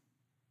easy.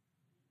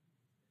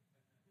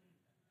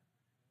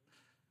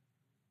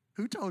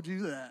 Who told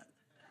you that?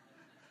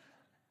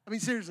 I mean,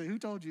 seriously, who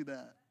told you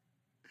that?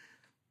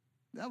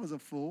 That was a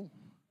fool.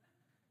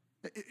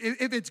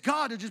 If it's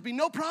God, it'll just be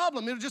no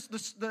problem.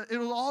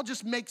 It'll all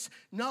just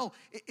no.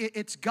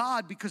 It's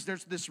God because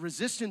there's this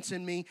resistance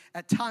in me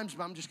at times,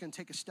 but I'm just going to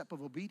take a step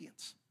of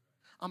obedience.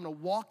 I'm going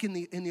to walk in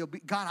the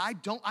God. I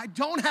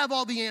don't have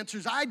all the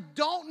answers. I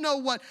don't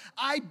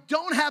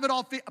have it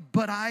all,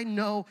 but I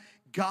know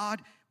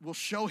God will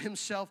show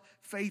Himself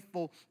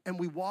faithful, and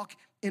we walk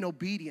in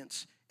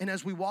obedience. And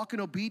as we walk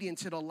in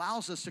obedience, it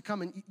allows us to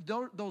come in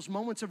those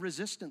moments of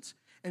resistance.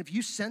 And if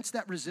you sense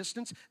that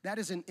resistance, that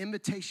is an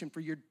invitation for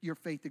your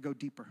faith to go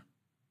deeper.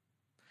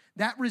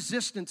 That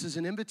resistance is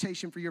an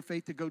invitation for your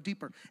faith to go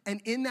deeper.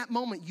 And in that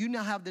moment, you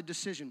now have the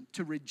decision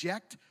to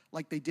reject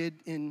like they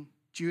did in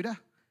Judah.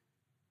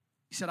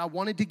 He said, I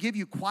wanted to give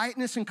you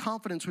quietness and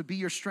confidence would be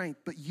your strength,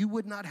 but you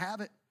would not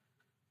have it.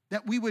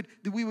 That we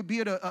would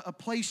be at a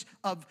place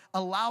of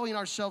allowing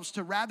ourselves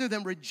to, rather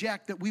than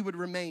reject, that we would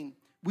remain.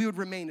 We would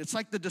remain. It's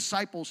like the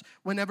disciples.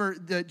 Whenever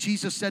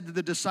Jesus said to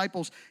the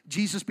disciples,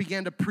 Jesus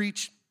began to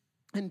preach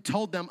and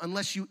told them,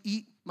 unless you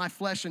eat my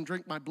flesh and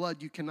drink my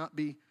blood, you cannot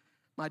be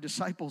my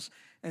disciples.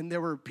 And there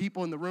were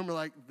people in the room who were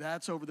like,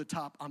 that's over the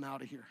top. I'm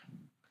out of here.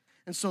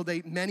 And so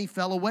many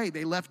fell away.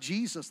 They left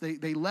Jesus.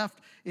 They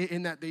left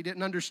in that they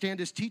didn't understand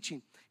his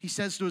teaching. He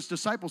says to his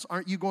disciples,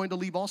 aren't you going to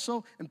leave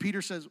also? And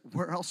Peter says,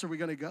 where else are we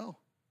going to go?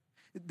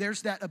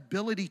 There's that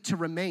ability to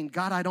remain.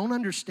 God, I don't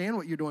understand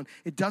what you're doing.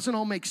 It doesn't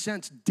all make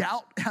sense.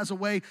 Doubt has a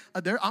way.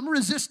 I'm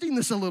resisting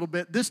this a little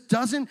bit. This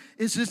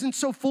isn't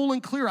so full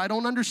and clear. I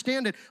don't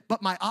understand it.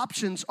 But my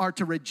options are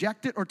to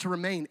reject it or to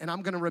remain. And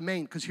I'm going to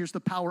remain because here's the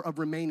power of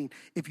remaining.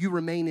 If you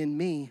remain in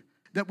me,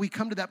 that we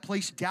come to that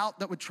place, doubt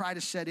that would try to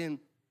set in.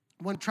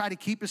 Want to try to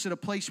keep us at a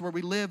place where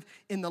we live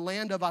in the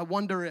land of I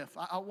wonder if.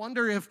 I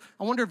wonder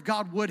if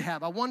God would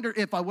have. I wonder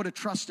if I would have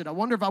trusted. I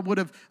wonder if I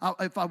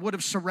would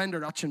have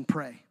surrendered. Watch and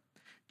pray.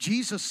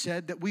 Jesus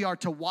said that we are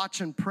to watch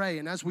and pray.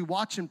 And as we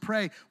watch and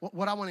pray,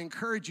 what I want to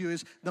encourage you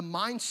is the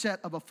mindset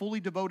of a fully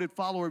devoted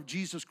follower of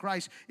Jesus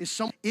Christ is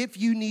if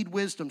you need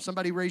wisdom,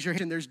 somebody raise your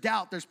hand. There's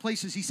doubt, there's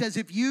places. He says,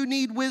 if you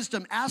need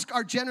wisdom, ask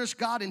our generous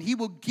God and he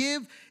will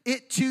give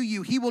it to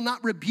you. He will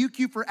not rebuke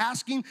you for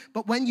asking,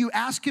 but when you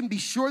ask him, be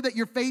sure that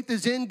your faith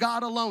is in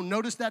God alone.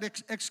 Notice that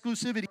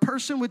exclusivity. A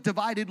person with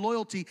divided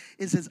loyalty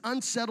is as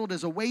unsettled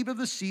as a wave of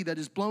the sea that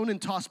is blown and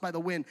tossed by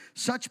the wind.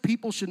 Such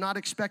people should not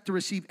expect to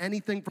receive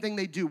anything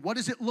they do. What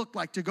does it look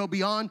like to go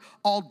beyond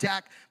all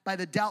doubt by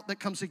the doubt that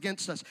comes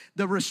against us?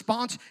 The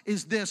response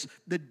is this.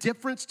 The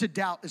difference to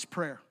doubt is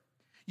prayer.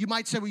 You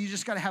might say, well, you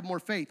just got to have more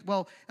faith.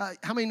 Well,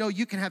 how many know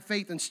you can have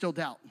faith and still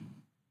doubt?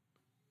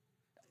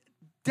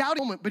 Doubt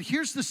a moment, but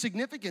here's the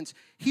significance.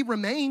 He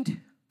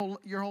remained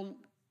your whole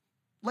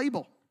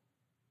label,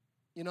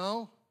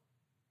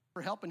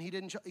 for help, and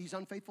he's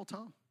unfaithful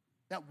Tom.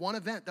 That one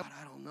event,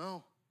 I don't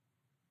know.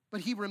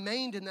 But he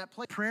remained in that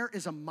place. Prayer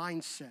is a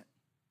mindset.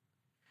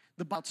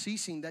 About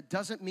ceasing, that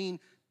doesn't mean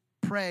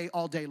pray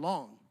all day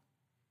long.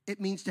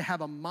 It means to have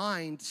a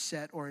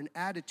mindset or an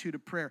attitude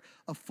of prayer.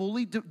 The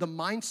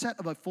mindset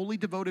of a fully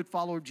devoted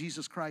follower of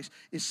Jesus Christ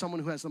is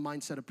someone who has the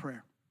mindset of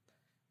prayer.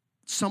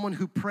 Someone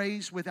who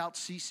prays without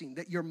ceasing,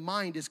 that your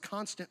mind is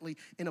constantly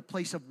in a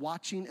place of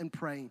watching and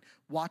praying.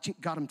 Watching,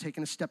 God, I'm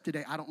taking a step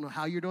today. I don't know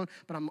how you're doing,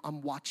 but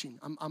I'm watching.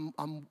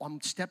 I'm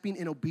stepping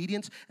in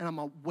obedience, and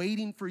I'm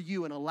waiting for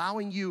you and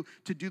allowing you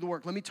to do the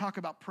work. Let me talk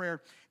about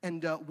prayer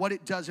and what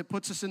it does. It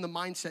puts us in the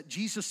mindset.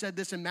 Jesus said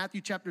this in Matthew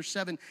chapter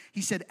 7.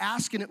 He said,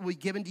 ask and it will be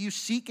given to you.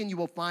 Seek and you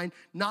will find.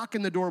 Knock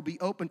and the door will be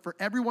open. For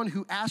everyone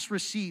who asks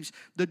receives.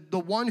 The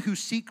one who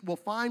seeks will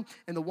find,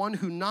 and the one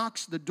who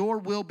knocks, the door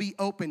will be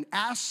open.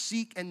 Ask,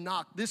 seek, and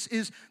knock. This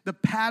is the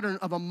pattern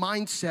of a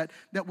mindset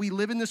that we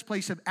live in this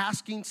place of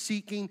asking,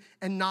 seeking,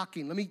 and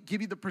knocking. Let me give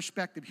you the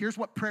perspective. Here's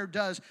what prayer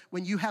does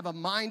when you have a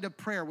mind of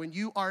prayer, when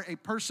you are a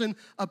person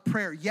of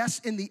prayer. Yes,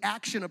 in the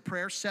action of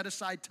prayer, set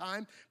aside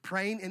time,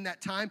 praying in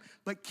that time,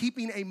 but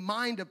keeping a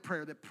mind of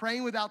prayer, that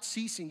praying without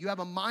ceasing. You have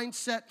a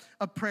mindset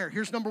of prayer.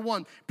 Here's number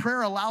one.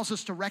 Prayer allows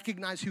us to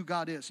recognize who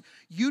God is.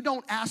 You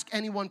don't ask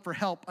anyone for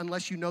help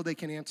unless you know they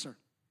can answer.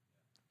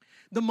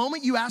 The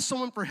moment you ask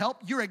someone for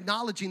help, you're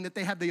acknowledging that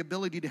they have the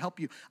ability to help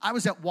you. I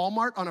was at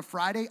Walmart on a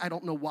Friday. I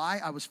don't know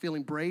why. I was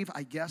feeling brave,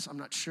 I guess. I'm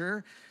not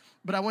sure.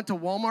 But I went to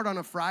Walmart on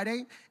a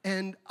Friday,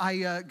 and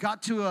I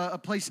got to a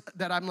place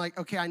that I'm like,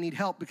 okay, I need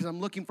help because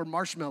I'm looking for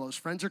marshmallows.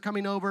 Friends are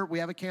coming over. We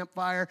have a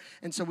campfire,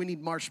 and so we need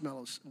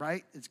marshmallows,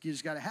 right? You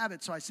just got to have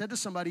it. So I said to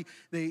somebody,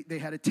 they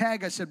had a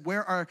tag. I said,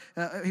 where are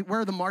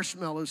the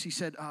marshmallows? He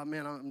said, oh,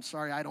 man, I'm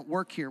sorry, I don't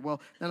work here.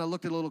 Well, then I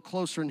looked a little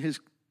closer, and his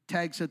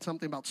tag said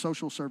something about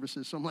social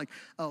services. So I'm like,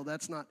 oh,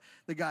 that's not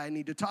the guy I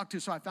need to talk to.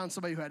 So I found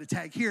somebody who had a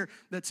tag here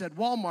that said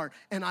Walmart.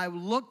 And I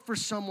looked for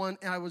someone,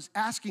 and I was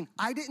asking.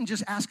 I didn't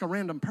just ask a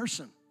random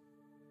person.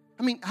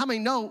 I mean, how many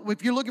know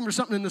if you're looking for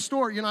something in the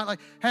store, you're not like,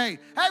 hey,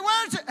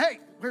 where's it? Hey,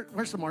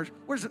 where's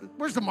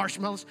the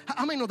marshmallows?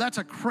 How many know that's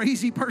a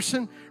crazy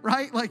person,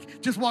 right?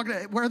 Like, just walking,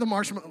 where are the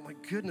marshmallows? Oh, my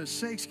goodness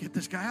sakes, get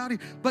this guy out of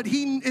here. But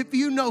if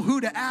you know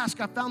who to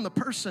ask, I found the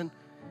person,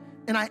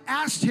 and I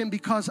asked him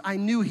because I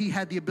knew he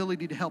had the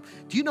ability to help.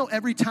 Do you know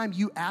every time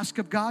you ask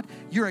of God,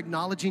 you're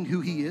acknowledging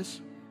who he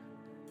is?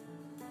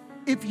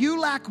 If you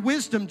lack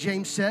wisdom,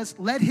 James says,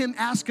 let him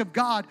ask of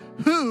God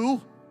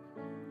who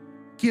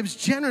gives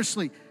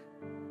generously.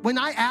 When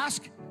I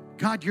ask,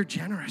 God, you're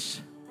generous.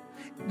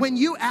 When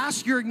you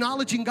ask, you're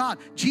acknowledging God.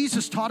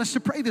 Jesus taught us to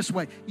pray this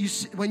way.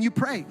 When you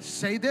pray,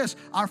 say this: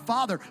 Our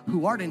Father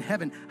who art in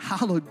heaven,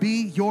 hallowed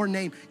be your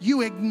name.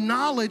 You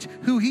acknowledge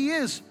who he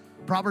is.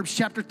 Proverbs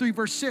chapter 3,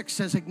 verse 6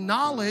 says,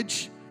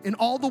 acknowledge in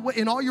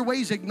all your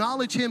ways,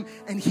 acknowledge him,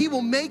 and he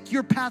will make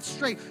your path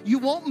straight. You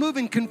won't move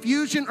in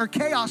confusion or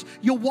chaos.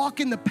 You'll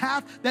walk in the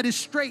path that is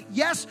straight.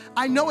 Yes,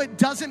 I know it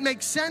doesn't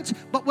make sense,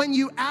 but when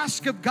you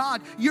ask of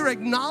God, you're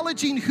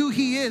acknowledging who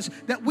he is,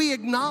 that we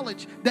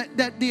acknowledge,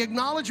 that the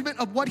acknowledgement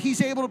of what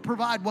he's able to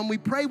provide. When we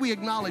pray, we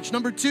acknowledge.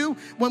 Number two,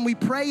 when we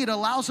pray, it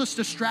allows us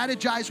to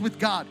strategize with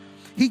God.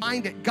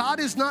 God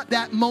is not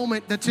that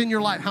moment that's in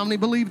your life. How many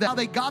believe that? How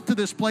they got to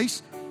this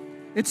place?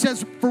 It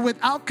says, for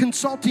without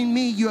consulting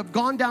me, you have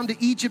gone down to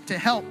Egypt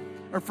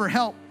for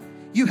help.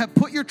 You have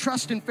put your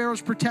trust in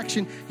Pharaoh's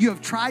protection. You have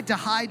tried to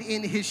hide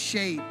in his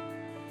shade.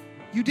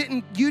 You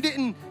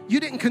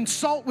didn't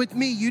consult with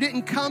me. You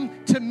didn't come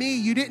to me.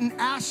 You didn't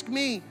ask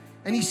me.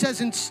 And he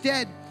says,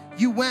 instead,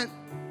 you went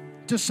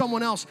to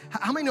someone else.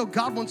 How many know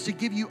God wants to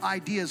give you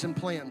ideas and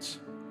plans?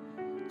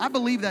 I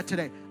believe that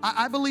today.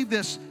 I believe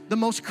this. The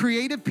most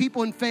creative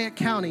people in Fayette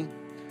County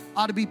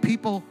ought to be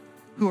people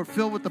who are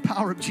filled with the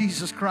power of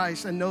Jesus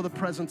Christ and know the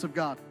presence of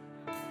God.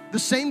 The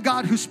same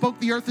God who spoke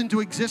the earth into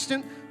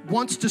existence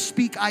wants to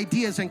speak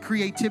ideas and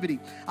creativity.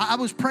 I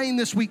was praying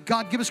this week,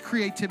 God, give us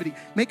creativity.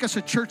 Make us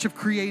a church of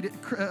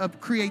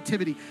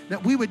creativity,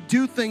 that we would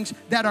do things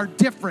that are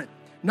different.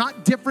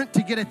 Not different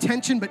to get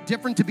attention, but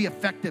different to be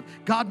effective.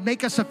 God,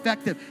 make us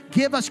effective.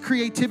 Give us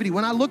creativity.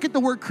 When I look at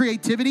the word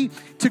creativity,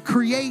 to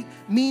create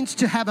means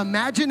to have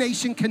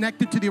imagination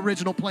connected to the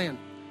original plan.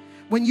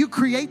 When you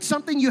create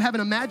something, you have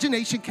an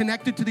imagination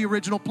connected to the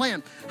original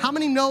plan. How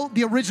many know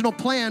the original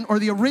plan, or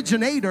the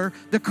originator,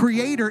 the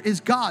creator, is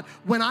God?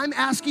 When I'm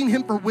asking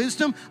him for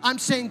wisdom, I'm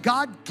saying,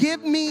 God,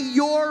 give me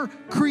your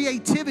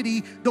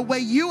creativity, the way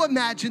you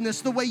imagine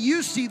this, the way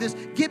you see this.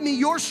 Give me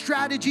your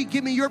strategy.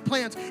 Give me your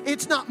plans.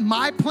 It's not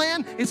my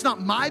plan. It's not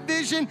my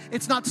vision.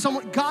 It's not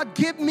someone. God,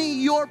 give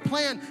me your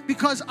plan,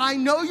 because I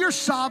know you're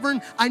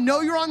sovereign. I know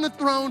you're on the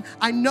throne.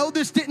 I know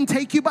this didn't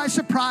take you by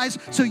surprise,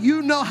 so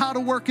you know how to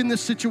work in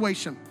this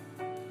situation.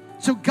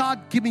 So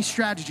God, give me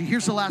strategy.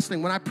 Here's the last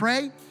thing. When I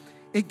pray,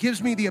 it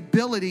gives me the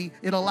ability,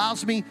 it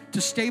allows me to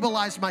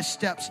stabilize my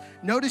steps.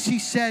 Notice he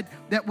said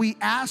that we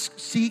ask,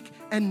 seek,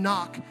 and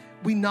knock.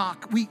 We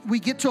knock. We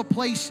get to a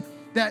place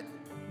that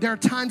there are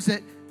times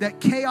that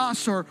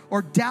chaos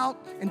or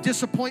doubt and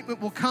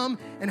disappointment will come.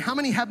 And how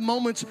many have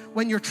moments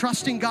when you're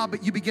trusting God,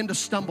 but you begin to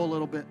stumble a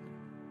little bit?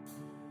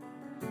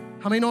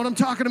 How many know what I'm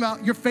talking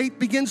about? Your faith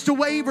begins to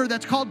waver.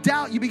 That's called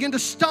doubt. You begin to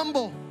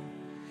stumble.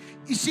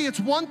 You see, it's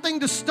one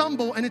thing to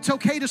stumble, and it's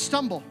okay to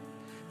stumble.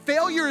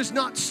 Failure is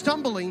not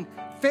stumbling.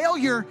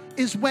 Failure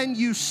is when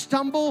you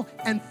stumble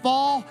and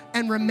fall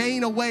and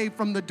remain away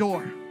from the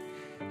door.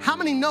 How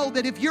many know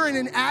that if you're in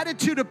an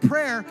attitude of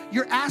prayer,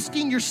 you're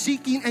asking, you're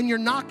seeking, and you're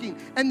knocking?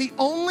 And the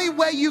only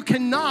way you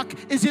can knock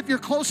is if you're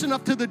close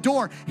enough to the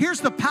door.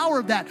 Here's the power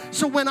of that.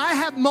 So when I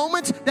have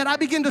moments that I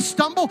begin to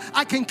stumble,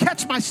 I can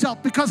catch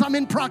myself because I'm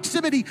in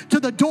proximity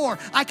to the door.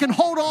 I can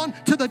hold on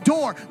to the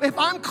door. If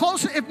I'm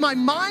close, if my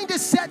mind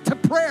is set to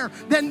prayer,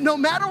 then no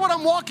matter what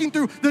I'm walking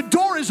through, the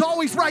door is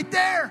always right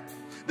there.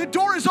 The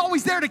door is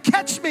always there to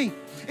catch me.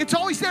 It's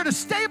always there to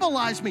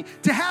stabilize me,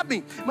 to have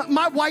me.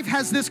 My wife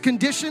has this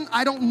condition.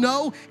 I don't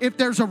know if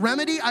there's a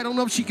remedy. I don't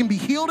know if she can be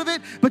healed of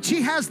it, but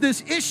she has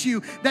this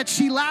issue that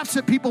she laughs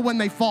at people when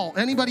they fall.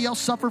 Anybody else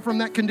suffer from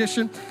that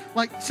condition?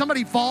 Like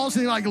somebody falls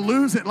and they like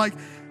lose it. Like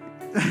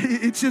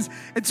it's just,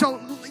 and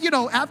so,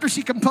 after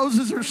she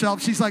composes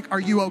herself, she's like, are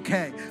you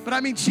okay? But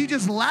I mean, she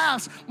just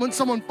laughs when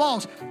someone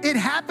falls. It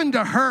happened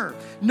to her.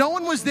 No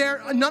one was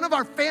there. None of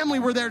our family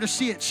were there to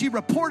see it. She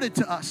reported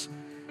to us.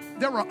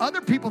 There were other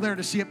people there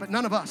to see it, but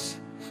none of us.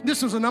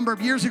 This was a number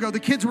of years ago.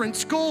 The kids were in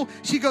school.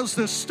 She goes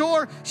to the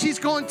store. She's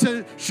going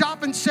to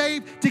shop and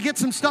save to get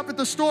some stuff at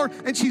the store,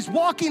 and she's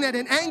walking at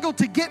an angle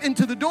to get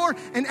into the door,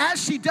 and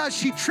as she does,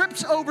 she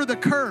trips over the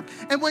curb.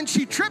 And when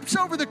she trips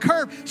over the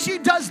curb, she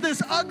does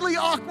this ugly,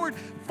 awkward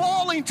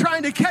falling,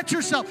 trying to catch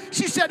herself.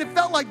 She said it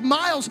felt like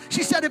miles.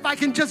 She said, if I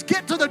can just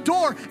get to the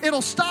door,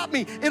 it'll stop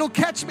me. It'll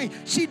catch me.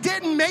 She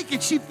didn't make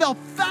it. She fell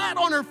flat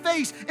on her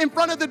face in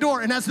front of the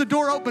door, and as the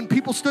door opened,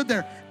 people stood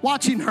there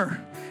watching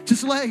her.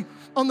 just lay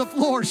on the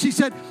floor. She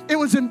said, it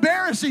was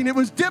embarrassing. It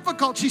was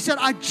difficult. She said,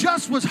 I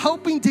just was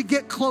hoping to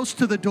get close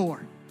to the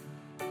door.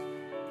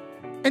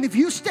 And if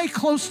you stay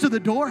close to the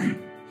door,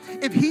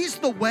 if he's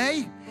the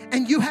way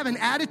and you have an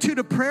attitude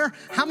of prayer,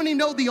 how many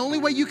know the only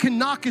way you can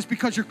knock is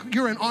because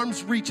you're in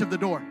arm's reach of the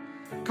door?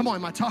 Come on,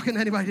 am I talking to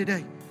anybody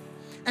today?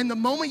 And the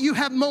moment you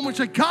have moments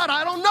like, God,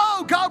 I don't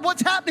know. God,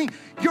 what's happening?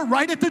 You're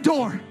right at the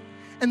door.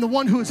 And the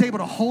one who is able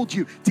to hold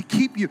you, to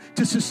keep you,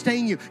 to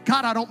sustain you.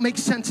 God, I don't make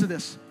sense of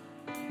this.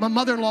 My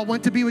mother-in-law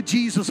went to be with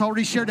Jesus,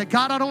 already shared that.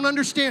 God, I don't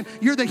understand.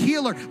 You're the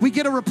healer. We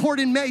get a report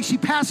in May. She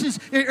passes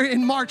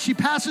in March. She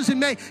passes in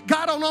May.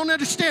 God, I don't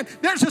understand.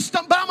 There's a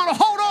stump, but I'm going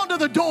to hold on to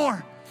the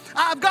door.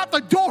 I've got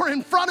the door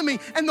in front of me,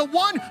 and the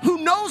one who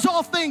knows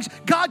all things,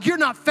 God, you're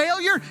not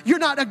failure. You're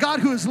not a God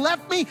who has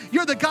left me.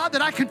 You're the God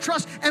that I can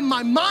trust. And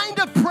my mind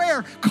of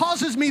prayer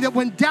causes me that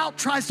when doubt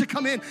tries to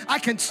come in, I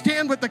can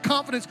stand with the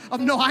confidence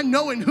of, no, I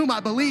know in whom I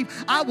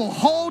believe. I will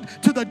hold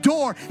to the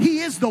door.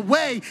 He is the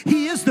way.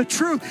 He is the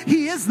truth.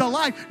 He is the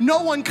life.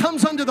 No one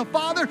comes unto the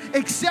Father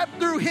except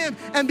through him.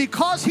 And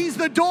because he's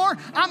the door,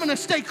 I'm going to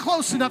stay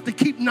close enough to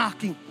keep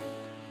knocking.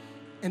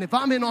 And if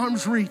I'm in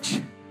arm's reach,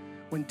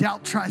 when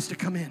doubt tries to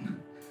come in,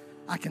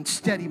 I can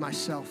steady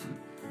myself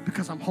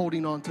because I'm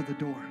holding on to the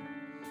door.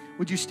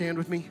 Would you stand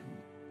with me?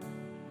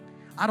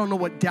 I don't know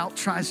what doubt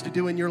tries to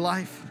do in your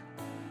life.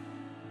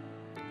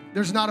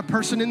 There's not a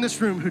person in this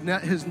room who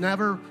has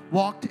never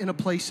walked in a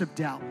place of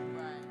doubt.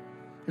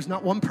 There's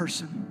not one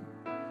person.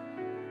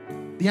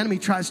 The enemy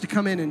tries to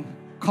come in and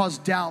cause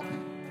doubt.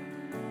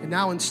 And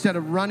now instead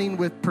of running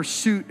with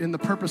pursuit in the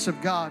purpose of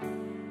God,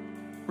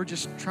 we're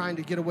just trying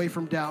to get away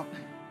from doubt.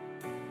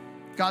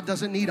 God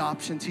doesn't need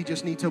options. He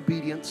just needs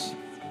obedience.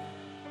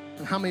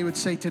 And how many would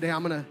say today, I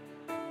want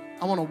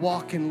to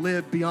walk and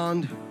live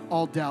beyond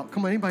all doubt?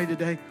 Come on, anybody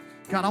today?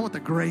 God, I want the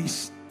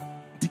grace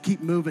to keep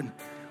moving.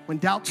 When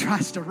doubt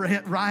tries to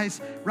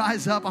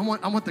rise up, I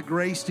want the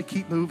grace to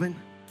keep moving.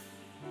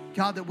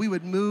 God, that we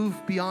would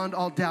move beyond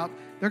all doubt.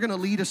 They're going to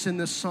lead us in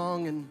this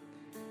song. And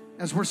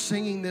as we're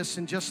singing this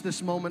in just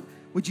this moment,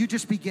 would you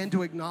just begin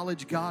to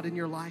acknowledge God in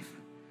your life?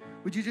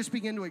 Would you just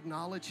begin to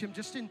acknowledge him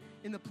just in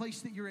the place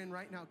that you're in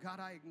right now?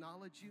 God, I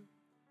acknowledge you.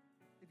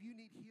 If you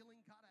need healing,